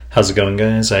How's it going,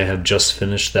 guys? I have just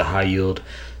finished the high yield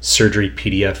surgery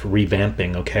PDF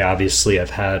revamping. Okay, obviously, I've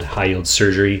had high yield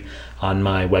surgery on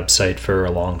my website for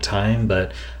a long time,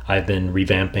 but I've been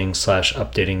revamping slash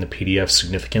updating the PDF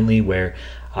significantly where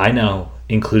I now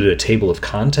included a table of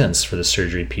contents for the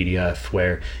surgery PDF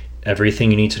where everything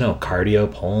you need to know: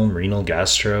 cardio, pulm, renal,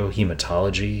 gastro,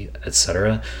 hematology,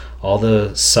 etc. All the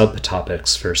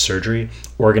subtopics for surgery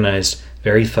organized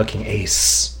very fucking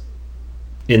ace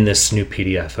in this new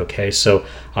PDF. Okay, so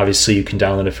obviously you can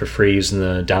download it for free using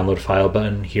the download file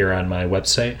button here on my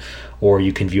website, or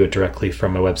you can view it directly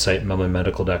from my website,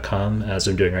 melmanmedical.com, as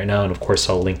I'm doing right now. And of course,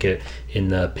 I'll link it in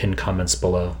the pinned comments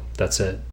below. That's it.